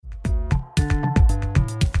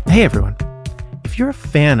Hey everyone. If you're a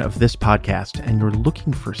fan of this podcast and you're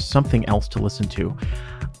looking for something else to listen to,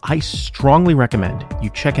 I strongly recommend you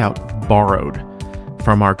check out Borrowed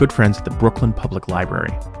from our good friends at the Brooklyn Public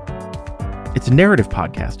Library. It's a narrative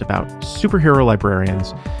podcast about superhero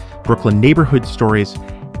librarians, Brooklyn neighborhood stories,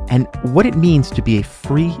 and what it means to be a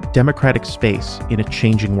free, democratic space in a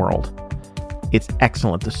changing world. It's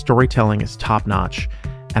excellent. The storytelling is top-notch,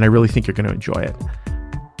 and I really think you're going to enjoy it.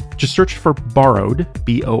 Just search for Borrowed,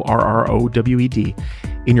 Borrowed,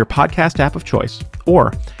 in your podcast app of choice,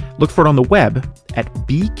 or look for it on the web at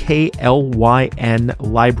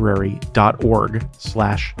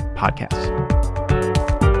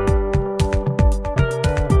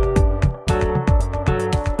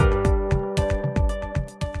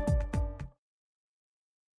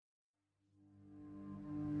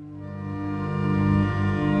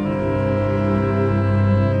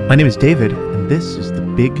My name is David, and this is The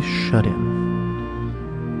Big Shut-In.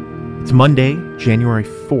 It's Monday, January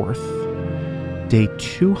 4th, day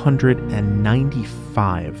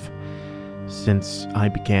 295 since I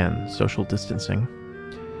began social distancing.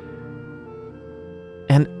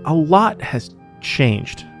 And a lot has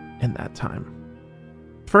changed in that time.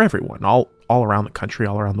 For everyone, all around the country,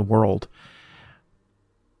 all around the world.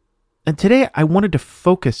 And today I wanted to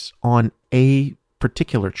focus on a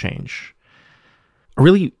particular change. A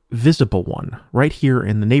really visible one right here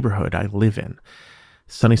in the neighborhood I live in,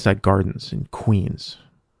 Sunnyside Gardens in Queens.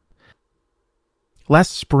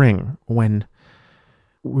 Last spring, when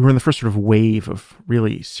we were in the first sort of wave of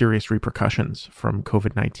really serious repercussions from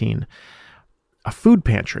COVID-19, a food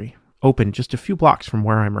pantry opened just a few blocks from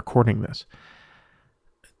where I'm recording this.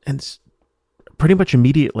 And pretty much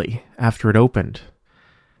immediately after it opened,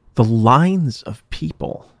 the lines of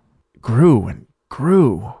people grew and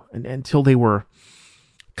grew until they were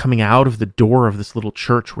coming out of the door of this little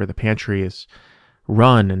church where the pantry is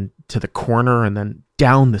run and to the corner and then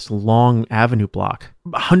down this long avenue block.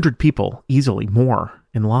 100 people, easily more,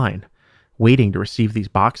 in line, waiting to receive these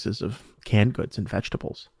boxes of canned goods and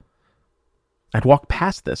vegetables. I'd walk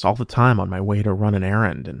past this all the time on my way to run an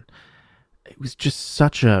errand, and it was just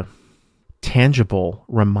such a tangible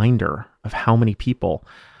reminder of how many people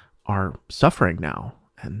are suffering now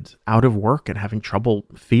and out of work and having trouble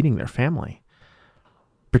feeding their family.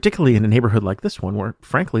 Particularly in a neighborhood like this one, where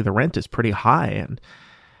frankly the rent is pretty high, and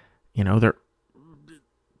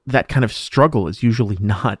that kind of struggle is usually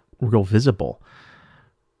not real visible.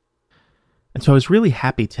 And so I was really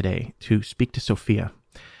happy today to speak to Sofia,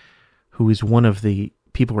 who is one of the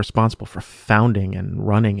people responsible for founding and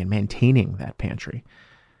running and maintaining that pantry,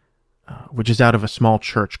 which is out of a small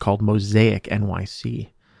church called Mosaic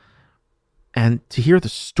NYC. And to hear the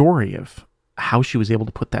story of how she was able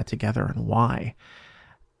to put that together and why.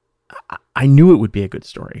 I knew it would be a good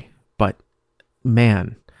story, but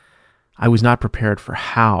man, I was not prepared for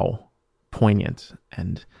how poignant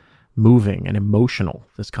and moving and emotional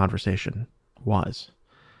this conversation was.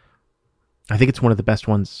 I think it's one of the best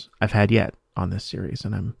ones I've had yet on this series,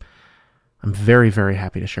 and I'm very, very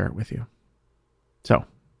happy to share it with you. So,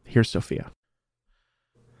 here's Sofia.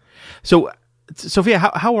 So, Sofia,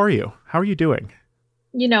 how are you? How are you doing?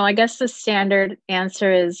 I guess the standard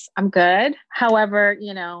answer is I'm good. However,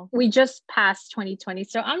 we just passed 2020,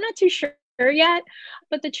 so I'm not too sure yet.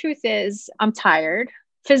 But the truth is I'm tired,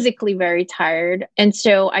 physically very tired. And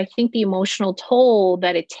so I think the emotional toll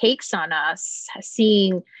that it takes on us,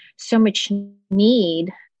 seeing so much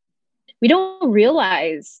need, we don't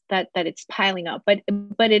realize that it's piling up, but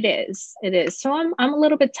it is. It is. So I'm a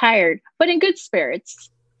little bit tired, but in good spirits.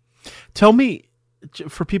 Tell me,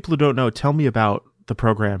 for people who don't know, tell me about the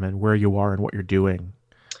program and where you are and what you're doing.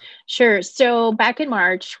 Sure. So back in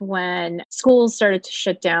March, when schools started to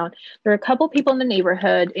shut down, there were a couple people in the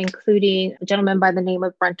neighborhood, including a gentleman by the name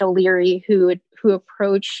of Brent O'Leary, who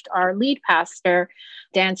approached our lead pastor,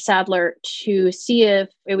 Dan Sadler, to see if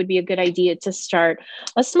it would be a good idea to start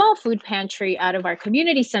a small food pantry out of our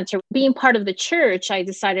community center. Being part of the church, I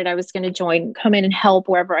decided I was going to come in and help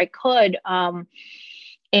wherever I could.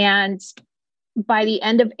 And by the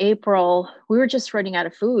end of April, we were just running out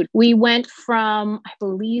of food. We went from, I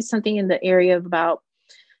believe, something in the area of about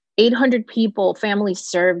 800 people, families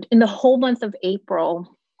served in the whole month of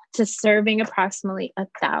April, to serving approximately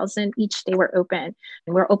 1,000 each day we're open.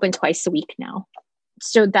 And we're open twice a week now.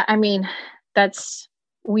 So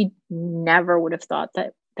we never would have thought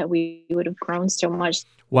that we would have grown so much.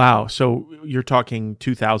 Wow. So you're talking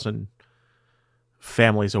 2,000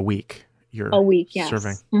 families a week. A week, yes.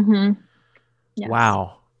 Serving. Mm-hmm. Yes.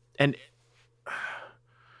 Wow. And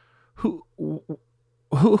who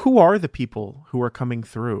are the people who are coming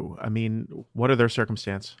through? I mean, what are their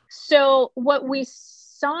circumstances? So what we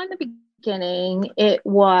saw in the beginning, it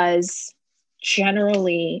was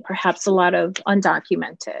generally perhaps a lot of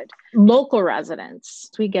undocumented local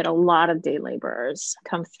residents. We get a lot of day laborers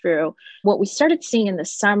come through. What we started seeing in the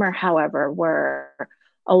summer, however, were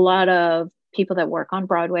a lot of people that work on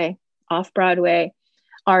Broadway, off Broadway,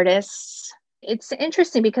 artists. It's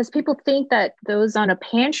interesting because people think that those on a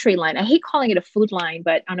pantry line, I hate calling it a food line,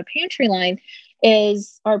 but on a pantry line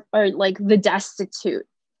are like the destitute.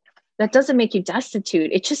 That doesn't make you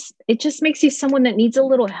destitute. It just makes you someone that needs a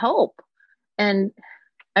little help. And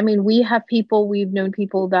I mean, we've known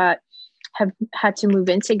people that have had to move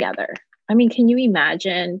in together. I mean, can you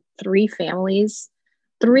imagine 3 families,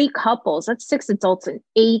 3 couples, that's 6 adults and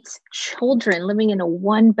 8 children living in a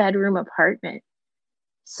 1-bedroom apartment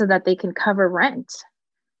so that they can cover rent?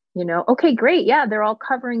 Okay, great. Yeah, they're all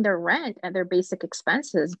covering their rent and their basic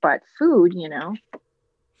expenses, but food,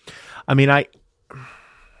 I mean, I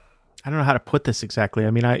don't know how to put this exactly.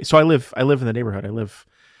 I mean, I live in the neighborhood. I live,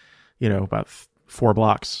 about 4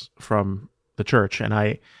 blocks from the church.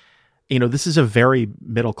 And this is a very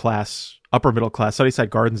upper middle class. Sunnyside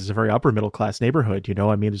Gardens is a very upper middle class neighborhood.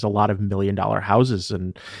 I mean, there's a lot of $1 million houses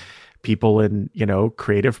and people in,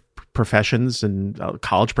 creative professions and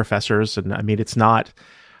college professors. And I mean, it's not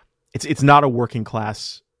a working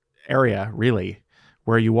class area really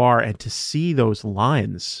where you are. And to see those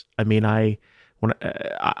lines, I mean, when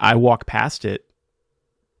I walk past it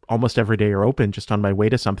almost every day or open just on my way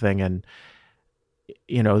to something, and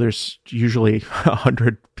there's usually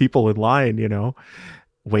 100 people in line,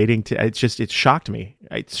 waiting to. It shocked me.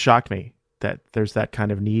 It shocked me that there's that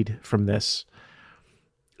kind of need from this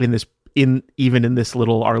even in this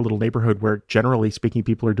our little neighborhood where generally speaking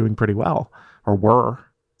people are doing pretty well or were.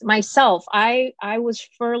 Myself, I was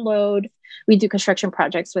furloughed. We do construction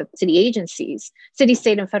projects with city agencies, city,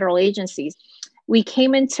 state, and federal agencies. We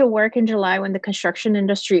came into work in July when the construction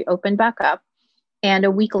industry opened back up. And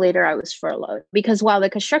a week later, I was furloughed because while the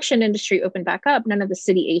construction industry opened back up, none of the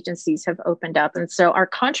city agencies have opened up. And so our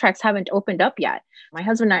contracts haven't opened up yet. My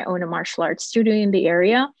husband and I own a martial arts studio in the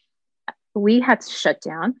area. We had to shut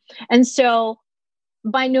down. And so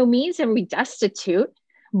by no means am we destitute,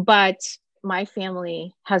 but my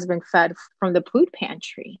family has been fed from the food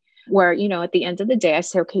pantry where, at the end of the day, I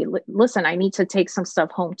say, okay, listen, I need to take some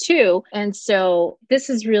stuff home too. And so this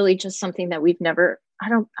is really just something that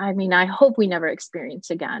I hope we never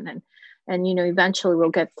experience again. And, eventually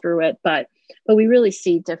we'll get through it, but we really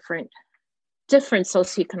see different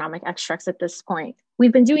socioeconomic extracts at this point.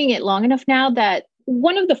 We've been doing it long enough now that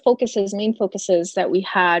one of the main focuses that we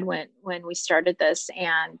had when we started this,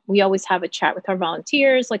 and we always have a chat with our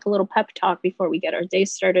volunteers, like a little pep talk before we get our day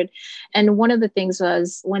started. And one of the things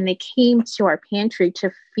was when they came to our pantry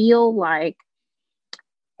to feel like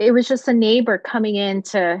it was just a neighbor coming in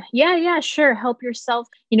to, yeah, sure, help yourself.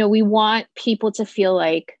 We want people to feel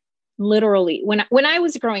like literally when I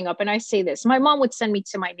was growing up, and I say this, my mom would send me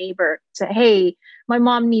to my neighbor to, hey, my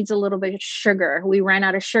mom needs a little bit of sugar. We ran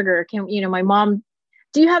out of sugar. My mom,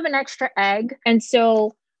 do you have an extra egg? And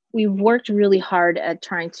so we've worked really hard at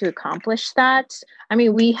trying to accomplish that. I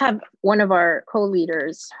mean, we have one of our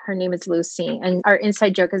co-leaders, her name is Lucy, and our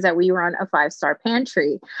inside joke is that we run a 5-star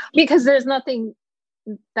pantry because there's nothing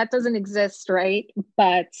that doesn't exist, right?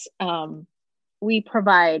 But we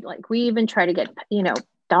provide, we even try to get,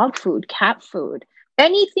 dog food, cat food,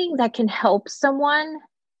 anything that can help someone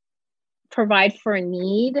provide for a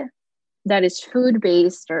need that is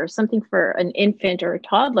food-based or something for an infant or a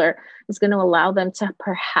toddler is going to allow them to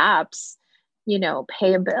perhaps,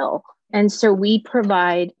 pay a bill. And so we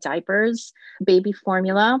provide diapers, baby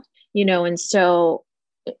formula, and so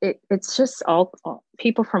it's just all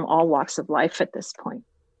people from all walks of life at this point.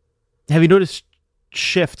 Have you noticed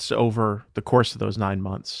shifts over the course of those 9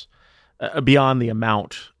 months beyond the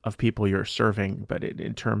amount of people you're serving, but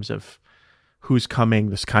in terms of who's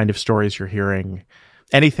coming, this kind of stories you're hearing,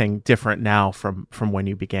 anything different now from when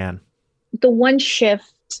you began? The one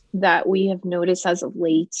shift that we have noticed as of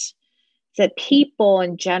late is that people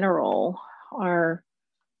in general are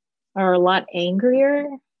a lot angrier,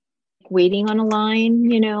 waiting on a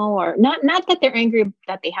line, or not that they're angry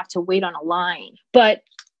that they have to wait on a line, but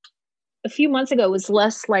a few months ago it was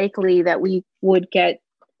less likely that we've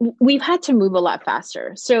had to move a lot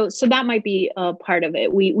faster. So that might be a part of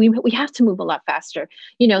it. We have to move a lot faster,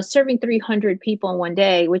 serving 300 people in one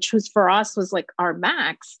day, which was for us was like our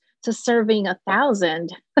max, to serving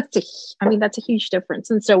 1,000. That's a huge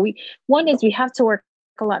difference. And so we have to work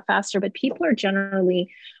a lot faster, but people are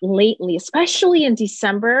generally lately, especially in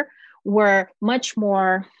December, were much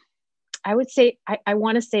more I would say, I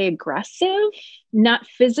want to say aggressive, not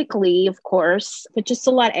physically, of course, but just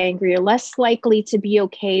a lot angrier, less likely to be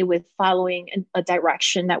okay with following a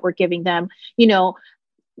direction that we're giving them.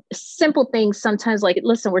 Simple things sometimes like,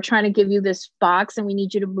 listen, we're trying to give you this box and we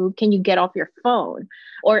need you to move. Can you get off your phone?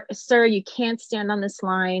 Or, sir, you can't stand on this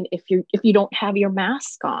line if you don't have your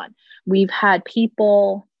mask on. We've had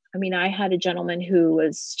people, I had a gentleman who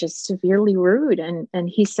was just severely rude, and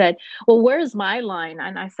he said, well, where's my line?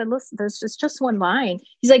 And I said, listen, there's just one line.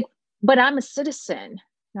 He's like, but I'm a citizen.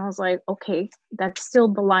 And I was like, okay, that's still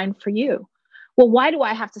the line for you. Well, why do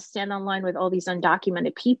I have to stand on line with all these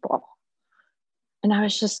undocumented people? And I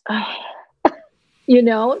was just,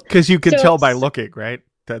 because you could tell by looking, right?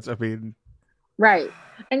 Right.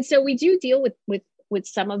 And so we do deal with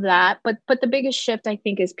some of that, but the biggest shift, I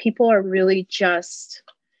think, is people are really just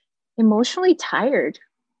emotionally tired.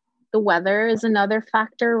 The weather is another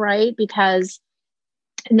factor, right? Because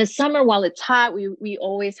in the summer, while it's hot, we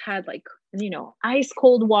always had ice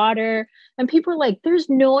cold water, and people are like, there's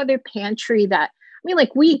no other pantry that,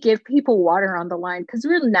 we give people water on the line because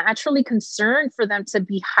we're naturally concerned for them to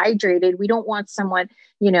be hydrated. We don't want someone,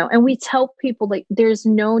 and we tell people like, there's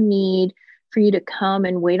no need for you to come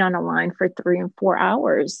and wait on a line for 3 and 4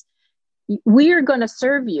 hours. We are going to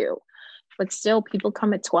serve you, but still people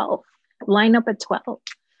come at 12, line up at 12.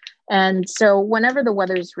 And so whenever the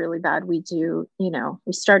weather is really bad, we do,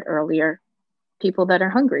 we start earlier, people that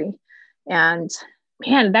are hungry. And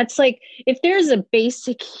man, that's like, if there's a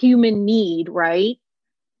basic human need, right?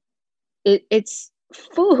 It's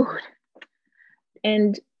food.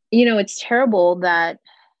 And, it's terrible that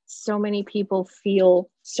so many people feel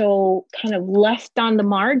so kind of left on the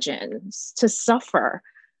margins to suffer.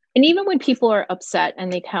 And even when people are upset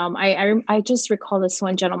and they come, I just recall this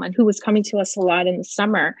one gentleman who was coming to us a lot in the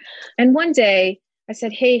summer. And one day I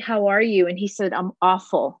said, hey, how are you? And he said, I'm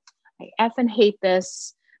awful. I effing hate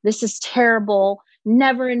this. This is terrible.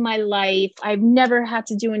 Never in my life. I've never had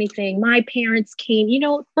to do anything. My parents came,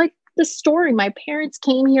 like the story. My parents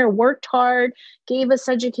came here, worked hard, gave us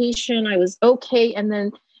education. I was okay. And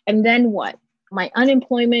then what? My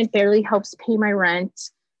unemployment barely helps pay my rent.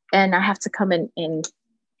 And I have to come in, and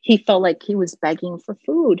he felt like he was begging for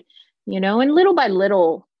food, and little by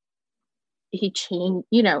little he changed,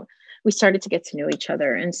 we started to get to know each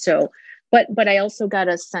other. And so, but I also got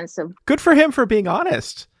a sense of, good for him for being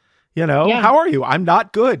honest. Yeah. How are you? I'm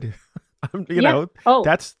not good.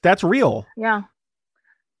 That's real. Yeah.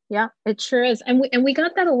 Yeah, it sure is. And we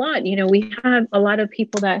got that a lot. We had a lot of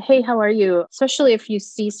people that, hey, how are you? Especially if you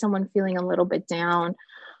see someone feeling a little bit down,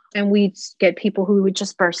 and we get people who would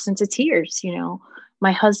just burst into tears.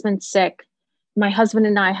 My husband's sick. My husband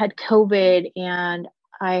and I had COVID, and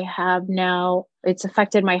I have now, it's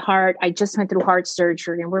affected my heart. I just went through heart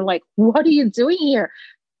surgery, and we're like, what are you doing here?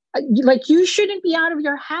 Like, you shouldn't be out of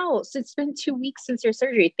your house. It's been 2 weeks since your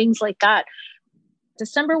surgery, things like that.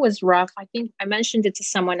 December was rough. I think I mentioned it to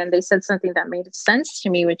someone and they said something that made sense to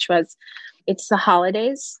me, which was, it's the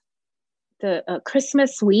holidays, the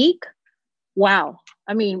Christmas week. Wow.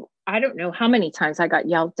 I don't know how many times I got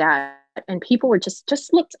yelled at, and people were just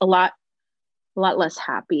looked a lot less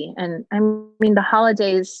happy. And the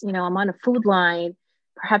holidays, I'm on a food line,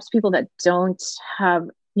 perhaps people that don't have,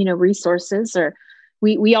 resources, or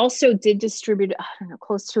we also did distribute,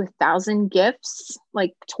 close to 1,000 gifts,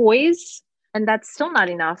 like toys, and that's still not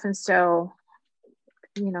enough. And so,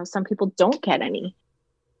 some people don't get any.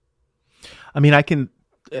 I can,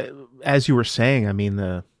 as you were saying,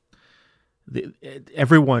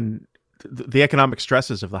 everyone, the economic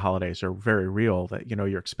stresses of the holidays are very real, that,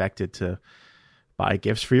 you're expected to buy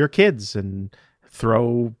gifts for your kids and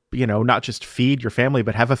throw, not just feed your family,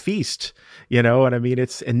 but have a feast, and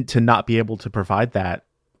and to not be able to provide that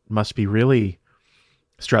must be really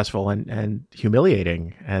stressful and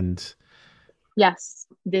humiliating. And yes,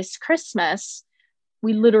 this Christmas,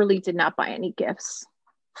 we literally did not buy any gifts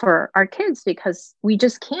for our kids because we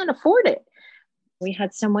just can't afford it. We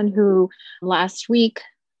had someone who the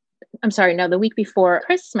week before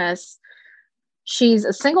Christmas, she's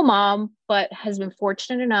a single mom, but has been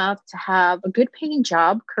fortunate enough to have a good paying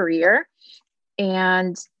job, career.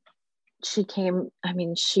 And she came,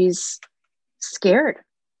 she's scared.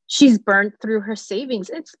 She's burned through her savings.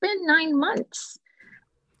 It's been 9 months.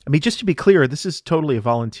 Just to be clear, this is totally a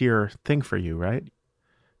volunteer thing for you, right?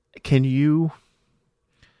 Can you,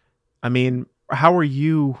 how are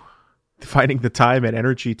you finding the time and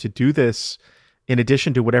energy to do this in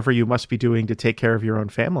addition to whatever you must be doing to take care of your own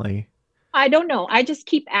family? I don't know. I just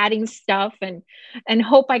keep adding stuff and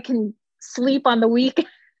hope I can sleep on the weekends.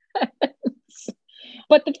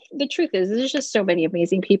 But the truth is, there's just so many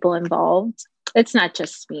amazing people involved. It's not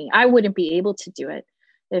just me. I wouldn't be able to do it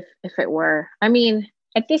if it were. I mean,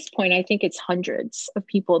 at this point, I think it's hundreds of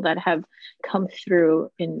people that have come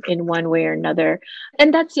through in one way or another.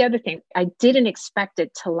 And that's the other thing. I didn't expect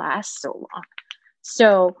it to last so long.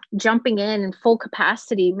 So jumping in full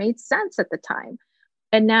capacity made sense at the time.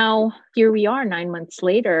 And now here we are 9 months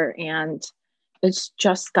later, and it's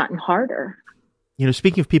just gotten harder.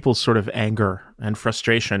 Speaking of people's sort of anger and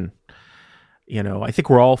frustration, I think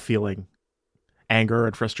we're all feeling anger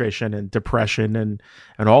and frustration and depression and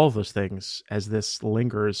all of those things as this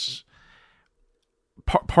lingers.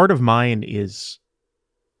 Part of mine is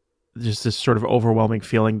just this sort of overwhelming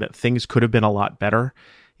feeling that things could have been a lot better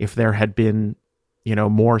if there had been,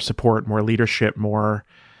 more support, more leadership, more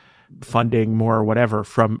funding, more whatever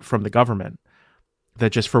from the government.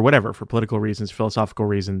 That just for political reasons, philosophical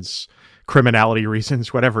reasons, criminality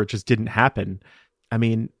reasons, whatever, it just didn't happen. I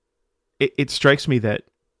mean, it strikes me that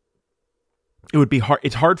it would be hard.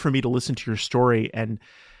 It's hard for me to listen to your story and,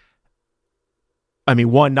 I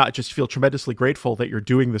mean, one, not just feel tremendously grateful that you're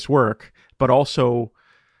doing this work, but also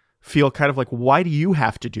feel kind of like, why do you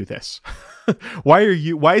have to do this? Why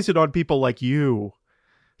is it on people like you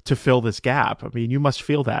to fill this gap? I mean, you must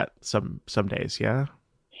feel that some days. Yeah.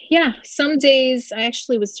 Yeah. Some days I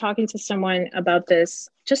actually was talking to someone about this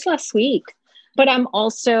just last week, but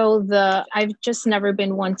I've just never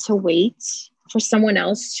been one to wait for someone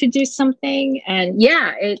else to do something. And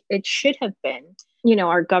yeah, it should have been,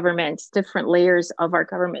 our government, different layers of our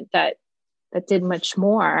government that did much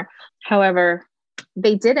more. However,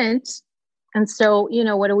 they didn't. And so,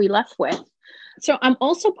 what are we left with? So I'm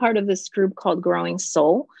also part of this group called Growing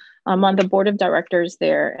Soul. I'm on the board of directors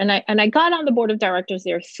there. And I got on the board of directors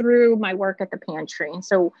there through my work at the pantry. And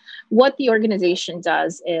so what the organization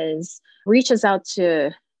does is reaches out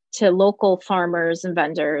to local farmers and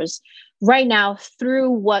vendors right now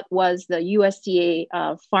through what was the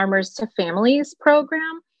USDA Farmers to Families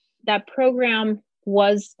program. That program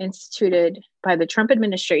was instituted by the Trump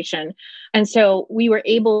administration. And so we were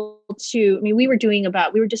able to, we were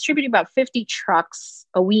distributing about 50 trucks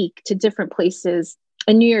a week to different places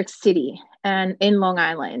in New York City and in Long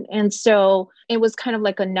Island. And so it was kind of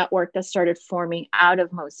like a network that started forming out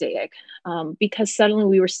of Mosaic because suddenly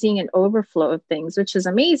we were seeing an overflow of things, which is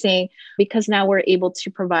amazing because now we're able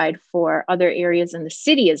to provide for other areas in the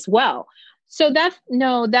city as well. So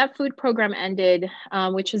that food program ended,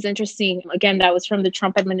 which was interesting. Again, that was from the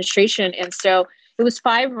Trump administration. And so it was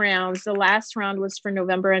 5 rounds. The last round was for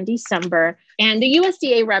November and December. And the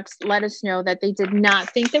USDA reps let us know that they did not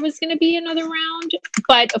think there was going to be another round.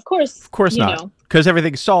 But of course not, because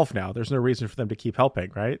everything's solved now. There's no reason for them to keep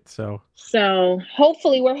helping, right? So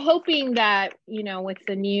hopefully we're hoping that, with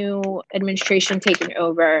the new administration taking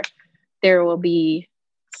over, there will be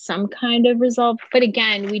some kind of resolve. But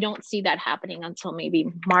again, we don't see that happening until maybe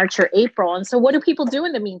March or April. And so what do people do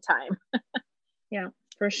in the meantime? Yeah,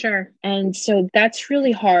 for sure. And so that's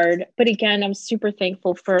really hard. But again, I'm super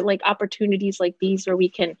thankful for opportunities like these where we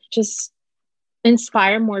can just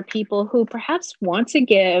inspire more people who perhaps want to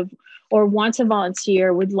give or want to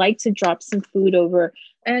volunteer, would like to drop some food over.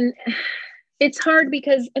 And it's hard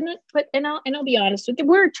because, I'll be honest with you,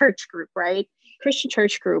 we're a church group, right? Christian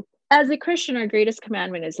church group. As a Christian, our greatest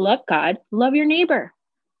commandment is love God, love your neighbor.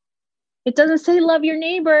 It doesn't say love your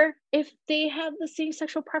neighbor if they have the same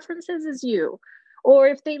sexual preferences as you, or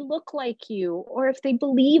if they look like you, or if they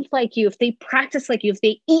believe like you, if they practice like you, if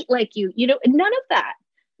they eat like you, none of that.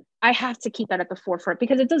 I have to keep that at the forefront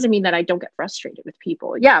because it doesn't mean that I don't get frustrated with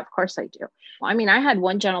people. Yeah, of course I do. I mean, I had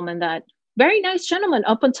one gentleman very nice gentleman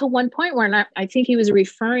up until one point where I think he was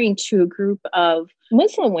referring to a group of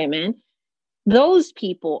Muslim women. Those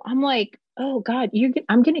people, I'm like, oh God,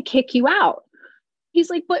 I'm going to kick you out.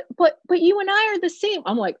 He's like, but you and I are the same.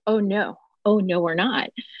 I'm like, oh no, we're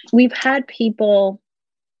not. We've had people,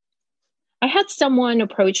 I had someone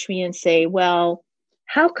approach me and say, well,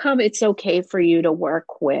 how come it's okay for you to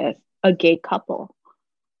work with a gay couple?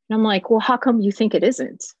 And I'm like, well, how come you think it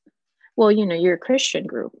isn't? Well, you're a Christian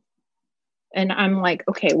group. And I'm like,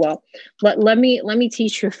 okay, well, let me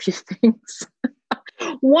teach you a few things.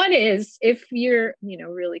 One is if you're,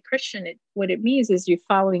 really Christian, what it means is you're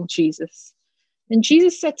following Jesus. And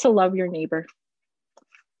Jesus said to love your neighbor.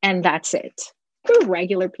 And that's it. We're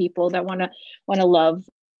regular people that want to love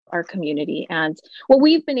our community. And what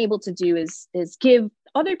we've been able to do is give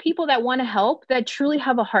other people that want to help, that truly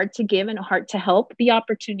have a heart to give and a heart to help, the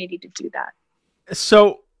opportunity to do that.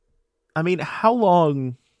 So, I mean, how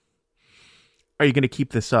long are you going to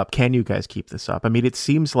keep this up? Can you guys keep this up? I mean, it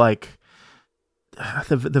seems like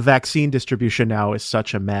the vaccine distribution now is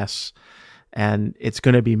such a mess And it's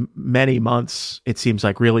going to be many months, it seems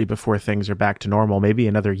like, really, before things are back to normal, maybe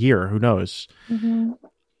another year, who knows? Mm-hmm.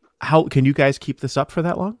 How can you guys keep this up for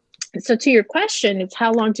that long? So to your question, it's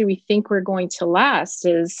how long do we think we're going to last?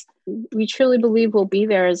 Is we truly believe we'll be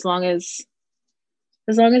there as long as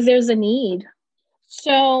there's a need.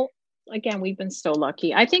 So again, we've been so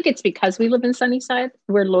lucky. I think it's because we live in Sunnyside.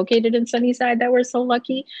 We're located in Sunnyside that we're so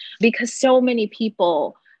lucky, because so many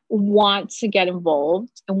people want to get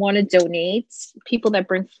involved and want to donate. People that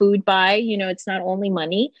bring food by, it's not only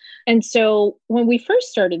money. And so when we first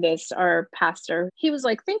started this, our pastor, he was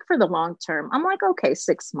like, think for the long term. I'm like, okay,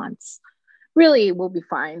 6 months. Really, we'll be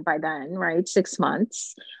fine by then, right? 6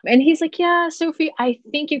 months. And he's like, yeah, Sophie, I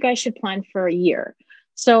think you guys should plan for a year.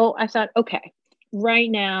 So I thought, okay,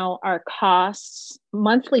 right now our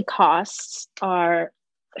monthly costs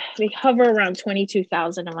they hover around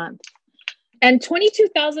 22,000 a month. And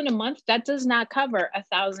 22,000 a month, that does not cover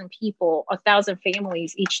 1,000 people, 1,000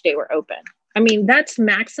 families each day we're open. I mean, that's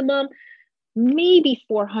maximum, maybe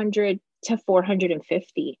 400 to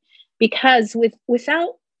 450, because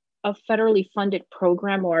without a federally funded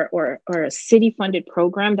program or a city funded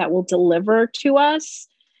program that will deliver to us,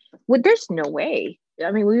 there's no way.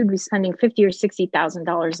 I mean, we would be spending $50,000 or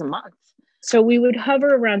 $60,000 a month. So we would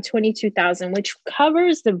hover around 22,000, which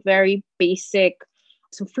covers the very basic,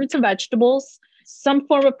 some fruits and vegetables, some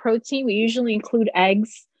form of protein. We usually include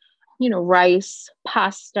eggs, rice,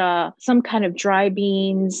 pasta, some kind of dry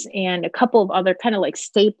beans, and a couple of other kind of like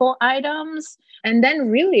staple items. And then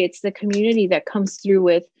really it's the community that comes through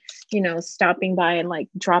with, stopping by and like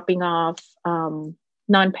dropping off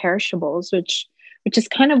non-perishables, which is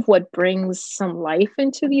kind of what brings some life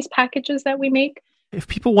into these packages that we make. If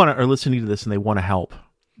people are listening to this and they want to help,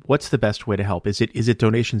 what's the best way to help? Is it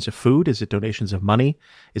donations of food? Is it donations of money?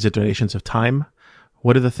 Is it donations of time?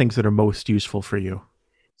 What are the things that are most useful for you?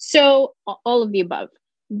 So all of the above.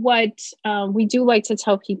 What we do like to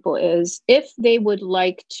tell people is if they would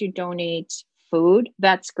like to donate food,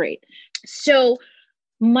 that's great. So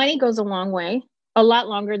money goes a long way, a lot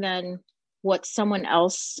longer than what someone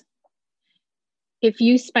else. If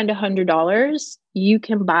you spend $100, you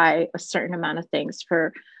can buy a certain amount of things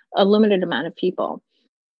for a limited amount of people.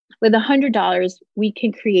 With $100, we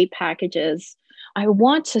can create packages, I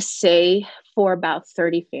want to say, for about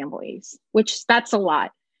 30 families, that's a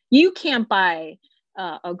lot. You can't buy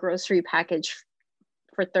a grocery package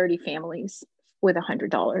for 30 families with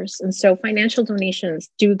 $100. And so financial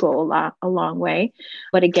donations do go a long way.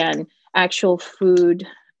 But again, actual food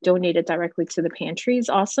donated directly to the pantry is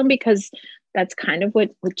awesome, because that's kind of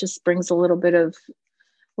what just brings a little bit of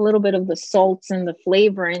the salts and the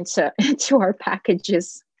flavor into our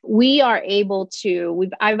packages. We are able to,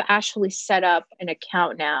 I've actually set up an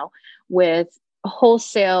account now with a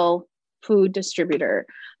wholesale food distributor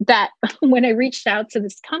that when I reached out to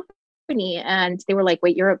this company and they were like,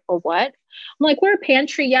 wait, you're a what? I'm like, we're a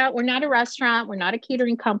pantry. Yeah, we're not a restaurant. We're not a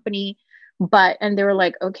catering company. And they were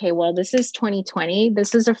like, okay, well, this is 2020.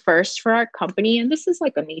 This is a first for our company. And this is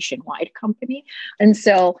like a nationwide company. And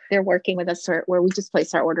so they're working with us where we just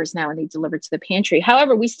place our orders now and they deliver to the pantry.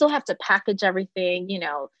 However, we still have to package everything.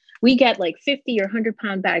 We get like 50 or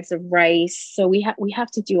 100-pound bags of rice. So we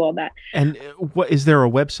have to do all that. And is there a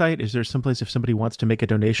website? Is there someplace if somebody wants to make a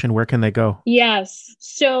donation, where can they go? Yes.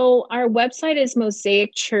 So our website is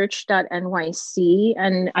mosaicchurch.nyc.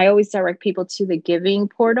 And I always direct people to the giving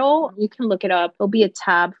portal. You can look it up. There'll be a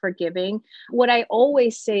tab for giving. What I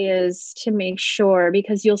always say is to make sure,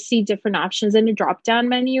 because you'll see different options in the drop-down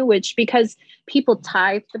menu, because people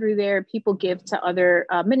tithe through there, people give to other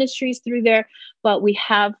ministries through there. But we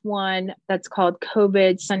have one that's called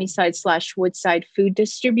COVID Sunnyside / Woodside Food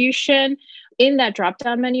Distribution in that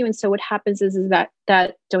drop-down menu. And so what happens is that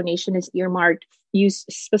donation is earmarked, used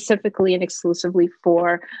specifically and exclusively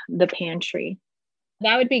for the pantry.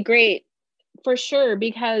 That would be great for sure,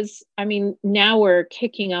 because now we're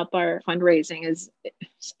kicking up our fundraising is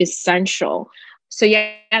essential. So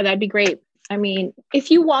yeah, that'd be great.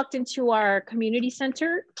 If you walked into our community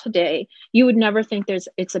center today, you would never think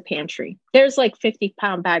it's a pantry. There's like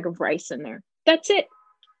 50-pound bag of rice in there. That's it.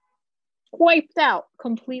 Wiped out,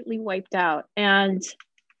 completely wiped out. And,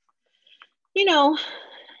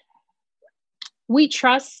 we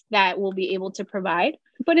trust that we'll be able to provide,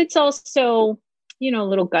 but it's also, a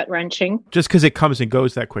little gut wrenching. Just because it comes and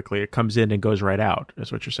goes that quickly, it comes in and goes right out,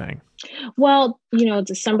 is what you're saying. Well,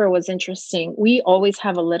 December was interesting. We always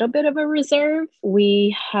have a little bit of a reserve.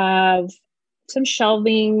 We have some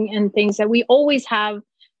shelving and things that we always have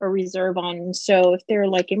a reserve on. So if there are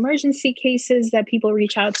like emergency cases that people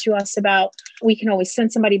reach out to us about, we can always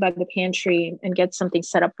send somebody by the pantry and get something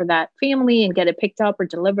set up for that family and get it picked up or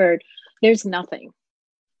delivered. There's nothing.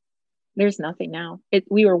 There's nothing now.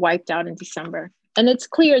 We were wiped out in December. And it's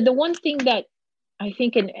clear. The one thing that I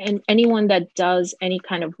think in anyone that does any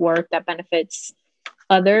kind of work that benefits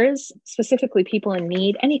others, specifically people in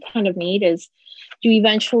need, any kind of need, is you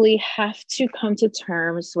eventually have to come to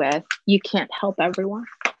terms with you can't help everyone.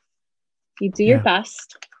 You do your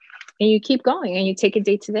best and you keep going and you take it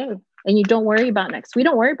day to day and you don't worry about next. We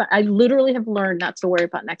don't worry about, I literally have learned not to worry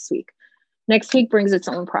about next week. Next week brings its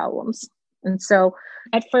own problems. And so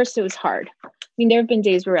at first it was hard. I mean, there have been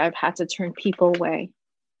days where I've had to turn people away.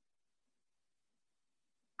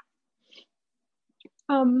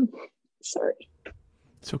 Sorry.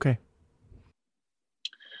 It's okay.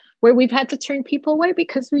 Where we've had to turn people away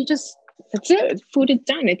because that's it. Food is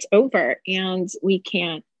done. It's over. And we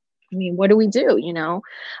can't, I mean, what do we do, you know?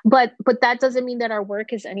 But that doesn't mean that our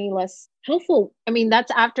work is any less helpful. I mean,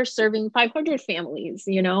 that's after serving 500 families,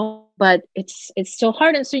 you know, but it's still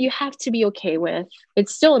hard. And so you have to be okay with,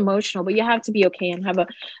 it's still emotional, but you have to be okay and have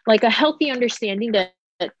a healthy understanding that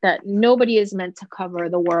nobody is meant to cover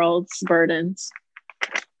the world's burdens.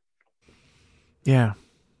 Yeah.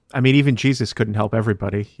 I mean, even Jesus couldn't help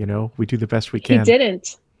everybody, you know, we do the best we can. He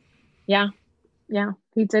didn't. Yeah. Yeah,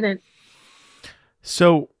 he didn't.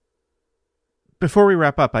 So before we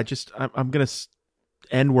wrap up, I'm going to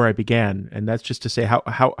end where I began. And that's just to say,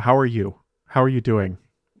 how are you? How are you doing?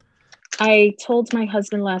 I told my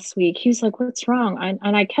husband last week, he was like, what's wrong?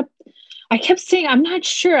 And I kept saying, I'm not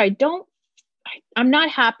sure. I'm not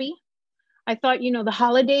happy. I thought, you know, the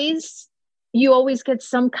holidays, you always get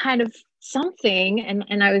some kind of something.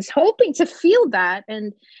 And I was hoping to feel that.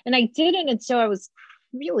 And I didn't. And so I was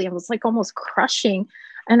like almost crushing.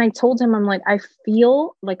 And I told him, I'm like, I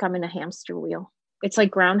feel like I'm in a hamster wheel. It's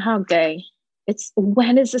like Groundhog Day.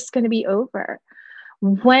 When is this going to be over?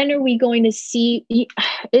 When are we going to see?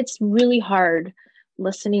 It's really hard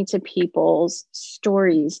listening to people's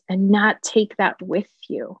stories and not take that with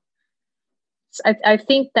you. I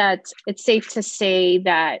think that it's safe to say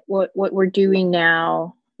that what we're doing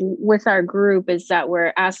now with our group is that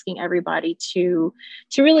we're asking everybody to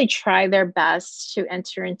really try their best to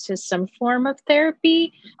enter into some form of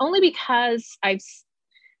therapy, only because it's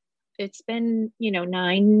been, you know,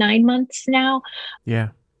 nine months now. Yeah.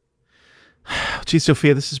 Geez,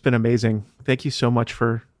 Sofia, this has been amazing. Thank you so much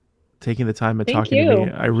for taking the time and talking to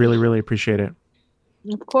me. I really, really appreciate it.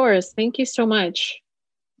 Of course. Thank you so much.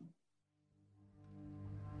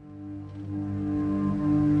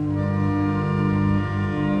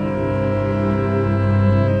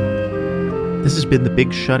 This has been The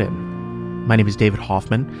Big Shut-In. My name is David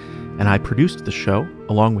Hoffman, and I produced the show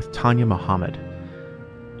along with Tanya Muhammad.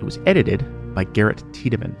 It was edited by Garrett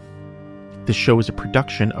Tiedemann. This show is a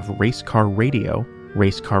production of Racecar Radio,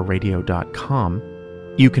 racecarradio.com.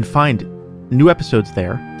 You can find new episodes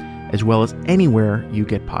there, as well as anywhere you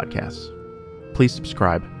get podcasts. Please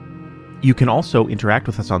subscribe. You can also interact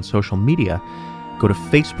with us on social media. Go to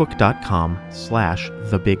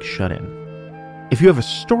facebook.com/thebigShutIn. If you have a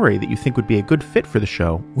story that you think would be a good fit for the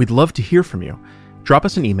show, we'd love to hear from you. Drop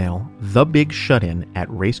us an email,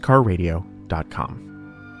 thebigShutin@racecarradio.com.